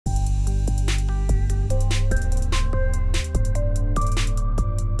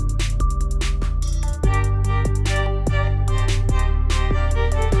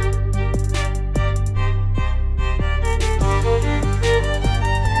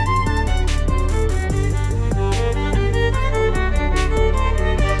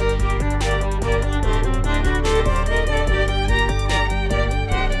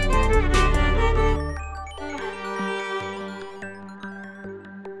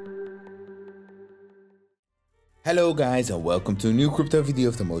Hello guys and welcome to a new crypto video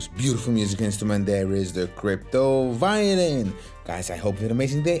of the most beautiful music instrument there is, the crypto violin. Guys, I hope you had an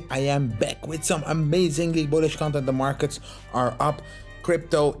amazing day. I am back with some amazingly bullish content. The markets are up,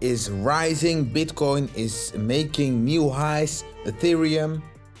 crypto is rising, Bitcoin is making new highs, Ethereum,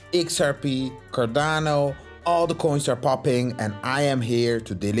 XRP, Cardano, all the coins are popping and I am here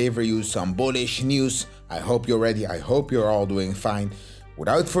to deliver you some bullish news. I hope you're ready. I hope you're all doing fine.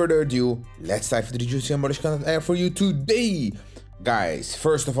 Without further ado, let's dive into the juicy and bullish content I have for you today. Guys,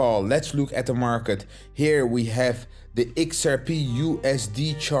 first of all, let's look at the market. Here we have the XRP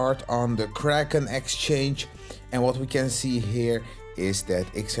USD chart on the Kraken exchange. And what we can see here is that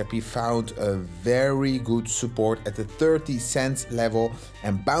XRP found a very good support at the 30 cents level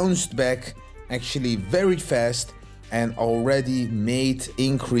and bounced back actually very fast and already made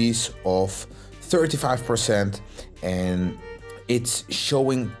increase of 35%, and it's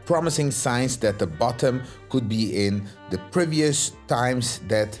showing promising signs that the bottom could be in. The previous times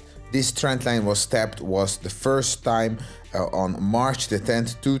that this trend line was tapped was the first time on March the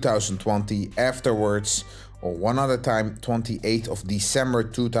 10th 2020, afterwards or one other time 28th of December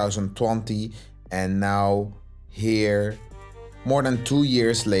 2020, and now here more than 2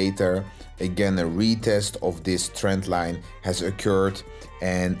 years later again a retest of this trend line has occurred.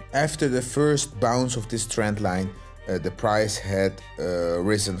 And after the first bounce of this trend line, the price had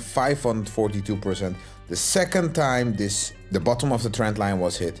risen 542%. The second time the bottom of the trend line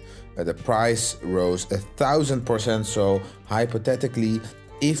was hit, the price rose 1000%. So hypothetically,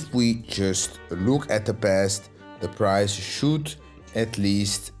 if we just look at the past, the price should at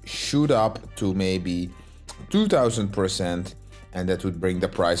least shoot up to maybe 2000%, and that would bring the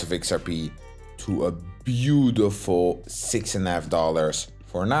price of XRP to a beautiful $6.50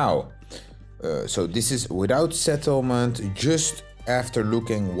 for now. So this is without settlement. Just after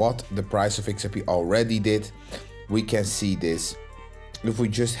looking what the price of XRP already did, we can see this. If we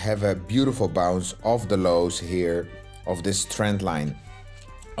just have a beautiful bounce of the lows here of this trend line.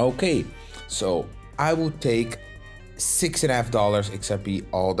 Okay, so I would take $6.50 XRP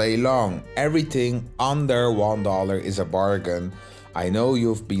all day long. Everything under $1 is a bargain. I know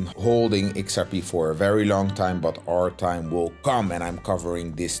you've been holding XRP for a very long time, but our time will come and I'm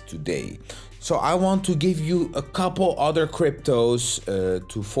covering this today. So I want to give you a couple other cryptos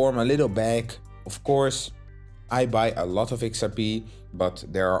to form a little bag. Of course, I buy a lot of XRP, but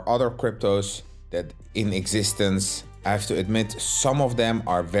there are other cryptos that in existence. I have to admit, some of them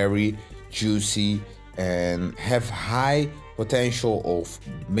are very juicy and have high potential of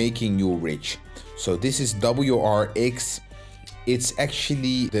making you rich. So this is WRX. It's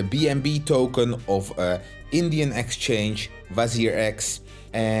actually the BNB token of Indian exchange, WazirX.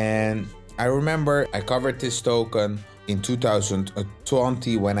 And I remember I covered this token in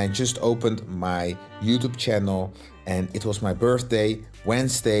 2020 when I just opened my YouTube channel, and it was my birthday,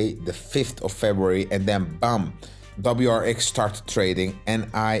 Wednesday, the 5th of February, and then bam, WRX started trading and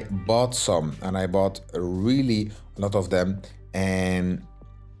I bought some, and I bought really a lot of them, and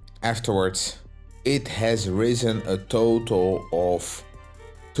afterwards it has risen a total of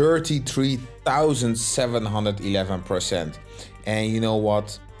 33,711%. And you know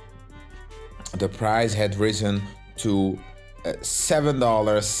what? The price had risen to $7,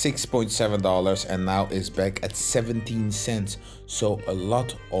 $6.7, and now is back at 17 cents. So a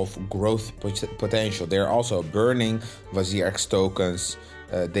lot of growth potential. They're also burning WazirX tokens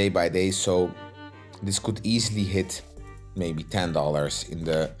day by day, so this could easily hit maybe $10 in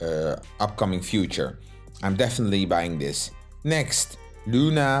the upcoming future. I'm definitely buying this. Next,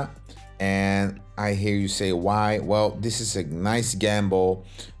 Luna. And I hear you say why. Well, this is a nice gamble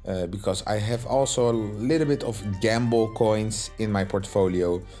because I have also a little bit of gamble coins in my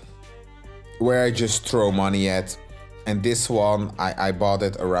portfolio where I just throw money at. And this one, I bought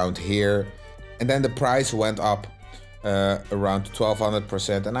it around here, and then the price went up around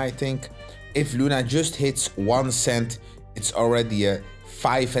 1200%. And I think if Luna just hits 1 cent, it's already a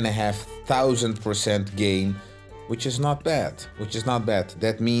 5,500% gain, which is not bad,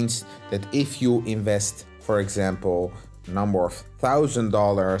 That means that if you invest, for example, a number of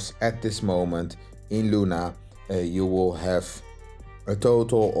 $1,000 at this moment in Luna, you will have a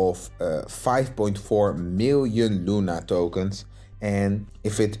total of 5.4 million Luna tokens. And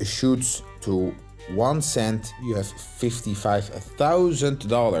if it shoots to 1 cent, you have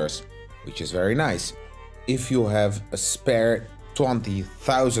 $55,000, which is very nice. If you have a spare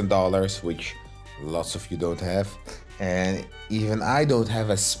 $20,000, which lots of you don't have, and even I don't have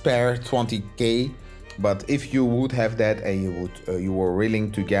a spare 20k, but if you would have that and you were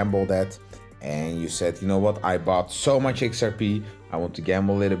willing to gamble that, and you said, you know what, I bought so much XRP, I want to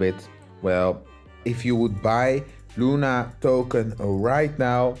gamble a little bit, well, if you would buy Luna token right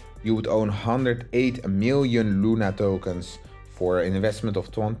now, you would own 108 million Luna tokens for an investment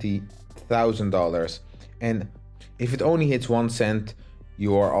of $20,000. And if it only hits 1 cent,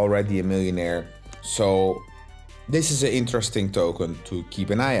 you are already a millionaire. So this is an interesting token to keep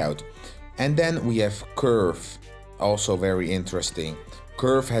an eye out. And then we have Curve, also very interesting.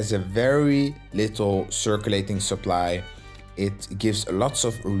 Curve has a very little circulating supply. It gives lots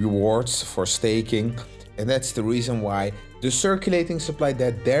of rewards for staking, and that's the reason why the circulating supply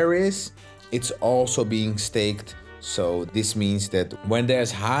that there is, it's also being staked. So this means that when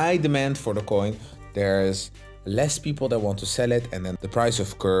there's high demand for the coin, there's less people that want to sell it, and then the price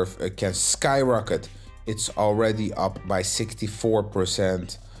of Curve can skyrocket. It's already up by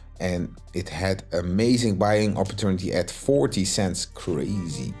 64%, and it had amazing buying opportunity at 40 cents.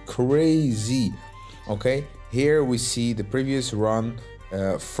 Crazy. Okay, here we see the previous run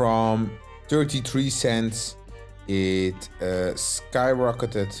from 33 cents. It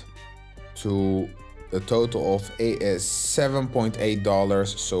skyrocketed to a total of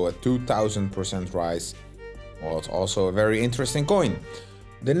 $7.8, so a 2000% rise. Well, it's also a very interesting coin.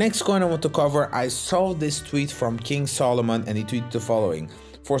 The next coin I want to cover, I saw this tweet from King Solomon, and he tweeted the following.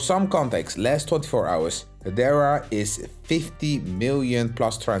 For some context, last 24 hours, Hedera is 50 million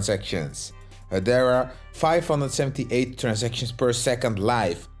plus transactions. Hedera, 578 transactions per second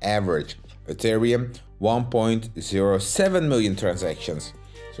live average. Ethereum, 1.07 million transactions.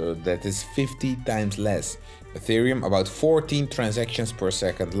 So that is 50 times less. Ethereum, about 14 transactions per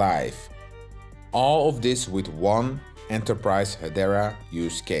second live. All of this with one enterprise Hedera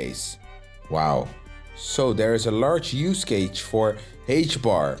use case. Wow. So there is a large use case for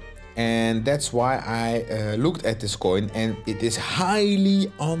HBAR, and that's why I looked at this coin, and it is highly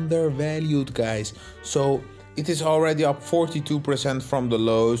undervalued, guys. So it is already up 42% from the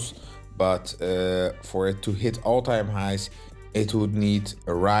lows, but for it to hit all-time highs, it would need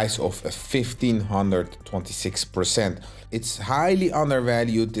a rise of 1526%. It's highly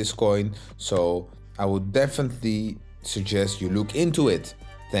undervalued, this coin, so I would definitely suggest you look into it.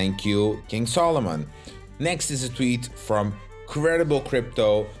 Thank you, King Solomon. Next is a tweet from Credible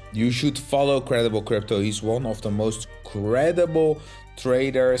Crypto. You should follow Credible Crypto. He's one of the most credible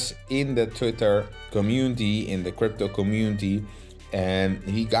traders in the Twitter community, in the crypto community. And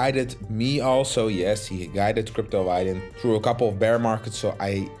he guided me also, yes, he guided Crypto Island through a couple of bear markets, so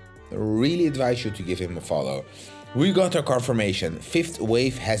I really advise you to give him a follow. We got our confirmation. Fifth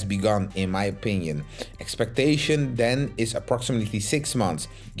wave has begun, in my opinion. Expectation then is approximately 6 months,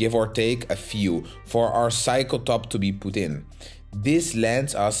 give or take a few, for our cycle top to be put in. This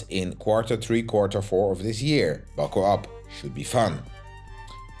lands us in Q3, Q4 of this year. Buckle up, should be fun.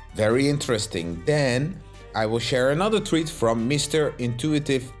 Very interesting. Then I will share another tweet from Mr.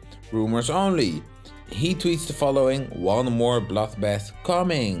 Intuitive Rumors Only. He tweets the following: one more bloodbath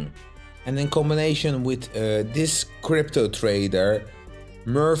coming. And in combination with this crypto trader,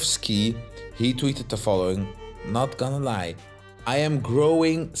 Murphski, he tweeted the following: not gonna lie, I am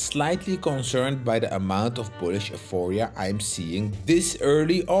growing slightly concerned by the amount of bullish euphoria I'm seeing this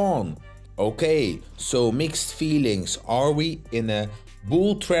early on. Okay, so mixed feelings. Are we in a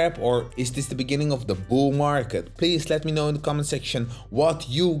bull trap, or is this the beginning of the bull market? Please let me know in the comment section what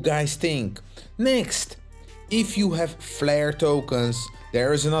you guys think. Next, if you have Flare tokens,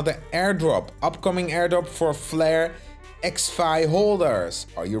 there is another airdrop, upcoming airdrop for Flare XFi holders.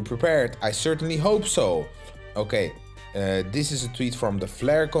 Are you prepared? I certainly hope so. Okay, this is a tweet from the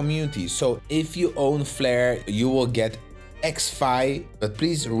Flare community. So if you own Flare, you will get XFi, but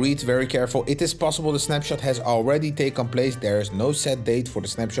please read very careful. It is possible the snapshot has already taken place. There is no set date for the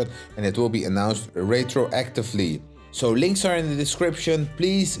snapshot, and it will be announced retroactively. So links are in the description.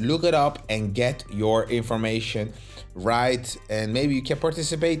 Please look it up and get your information right, and maybe you can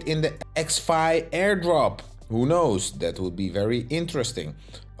participate in the XFi airdrop. Who knows? That would be very interesting.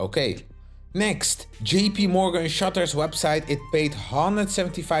 Okay. Next, JP Morgan Shutter's website it paid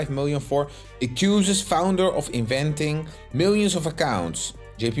 $175 million for, accuses founder of inventing millions of accounts.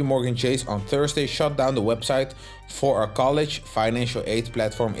 JP Morgan Chase on Thursday shut down the website for a college financial aid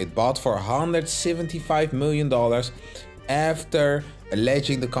platform it bought for $175 million after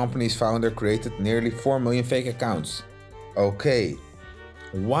alleging the company's founder created nearly 4 million fake accounts. Okay,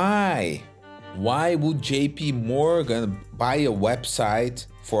 why? Why would JP Morgan buy a website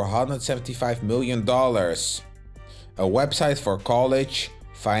for $175 million? A website for college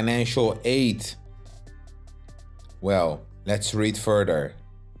financial aid. Well, let's read further.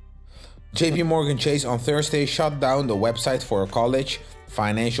 JP Morgan Chase on Thursday shut down the website for a college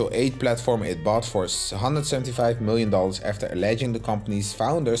financial aid platform it bought for $175 million after alleging the company's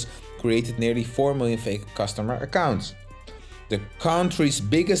founders created nearly 4 million fake customer accounts. The country's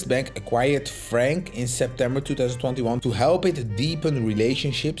biggest bank acquired Frank in September 2021 to help it deepen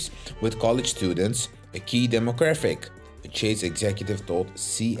relationships with college students, a key demographic, a CHIZ executive told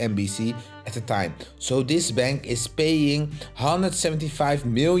CNBC at the time. So this bank is paying $175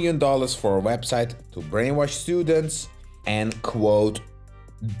 million for a website to brainwash students and, quote,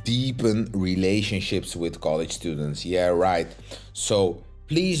 deepen relationships with college students. Yeah, right. So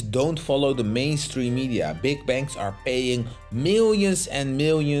please don't follow the mainstream media. Big banks are paying millions and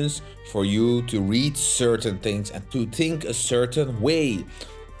millions for you to read certain things and to think a certain way.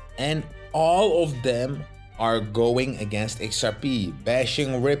 And all of them are going against XRP,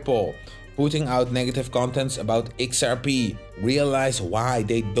 bashing Ripple, putting out negative contents about XRP. Realize why.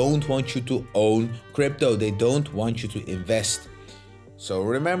 They don't want you to own crypto. They don't want you to invest. So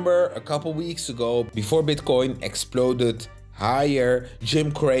remember a couple weeks ago, before Bitcoin exploded higher,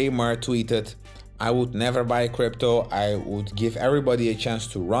 Jim Cramer tweeted, "I would never buy crypto. I would give everybody a chance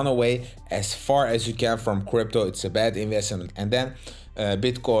to run away as far as you can from crypto. It's a bad investment." And then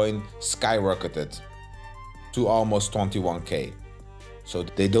Bitcoin skyrocketed to almost 21K. So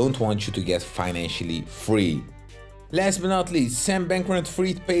they don't want you to get financially free. Last but not least, Sam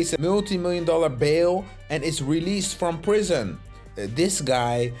Bankman-Fried pays a multi-million-dollar bail and is released from prison. This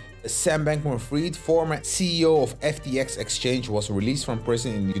guy, Sam Bankman-Fried, former CEO of FTX Exchange, was released from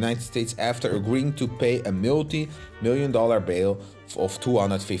prison in the United States after agreeing to pay a multi-million-dollar bail of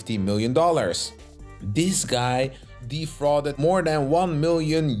 $250 million. This guy defrauded more than 1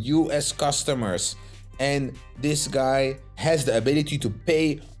 million US customers, and this guy has the ability to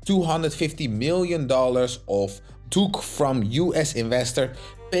pay $250 million took from US investor,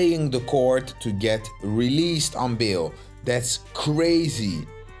 paying the court to get released on bail. That's crazy.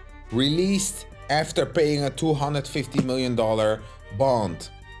 Released after paying a $250 million bond.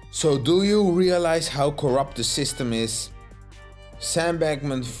 So do you realize how corrupt the system is? Sam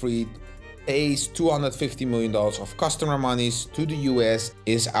Bankman-Fried pays $250 million of customer monies to the US,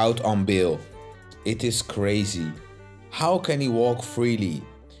 is out on bail. It is crazy. How can he walk freely?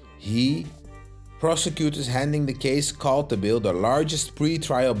 Prosecutors handling the case called the bail the largest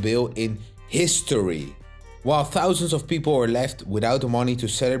pre-trial bail in history. While thousands of people were left without the money to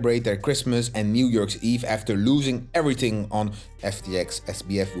celebrate their Christmas and New Year's Eve after losing everything on FTX,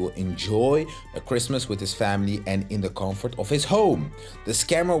 SBF will enjoy a Christmas with his family and in the comfort of his home. The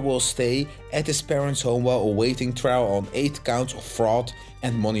scammer will stay at his parents' home while awaiting trial on 8 counts of fraud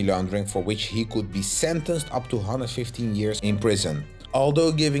and money laundering, for which he could be sentenced up to 115 years in prison.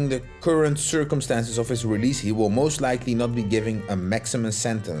 Although given the current circumstances of his release, he will most likely not be given a maximum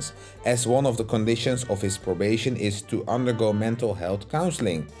sentence, as one of the conditions of his probation is to undergo mental health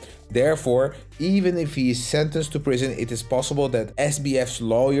counseling. Therefore, even if he is sentenced to prison, it is possible that SBF's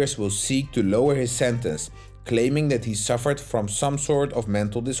lawyers will seek to lower his sentence, claiming that he suffered from some sort of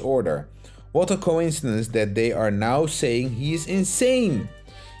mental disorder. What a coincidence that they are now saying he is insane!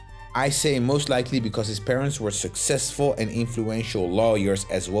 I say most likely because his parents were successful and influential lawyers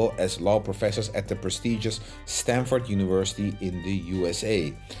as well as law professors at the prestigious Stanford University in the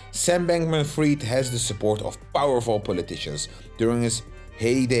USA. Sam Bankman-Fried has the support of powerful politicians. During his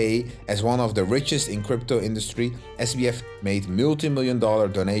heyday as one of the richest in crypto industry, SBF made multi-million-dollar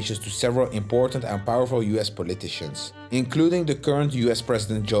donations to several important and powerful US politicians, including the current US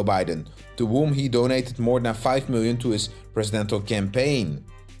President Joe Biden, to whom he donated more than $5 million to his presidential campaign.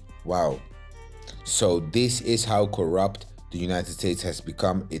 Wow. So this is how corrupt the United States has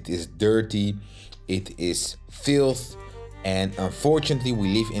become. It is dirty, it is filth, and unfortunately we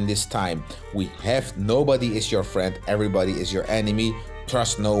live in this time. Nobody is your friend, everybody is your enemy.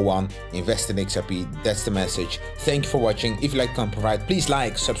 Trust no one, invest in XRP, that's the message. Thank you for watching. If you like content provide, please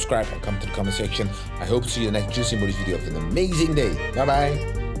like, subscribe, and come to the comment section. I hope to see you in the next juicy video. Have an amazing day. Bye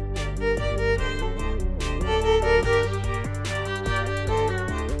bye.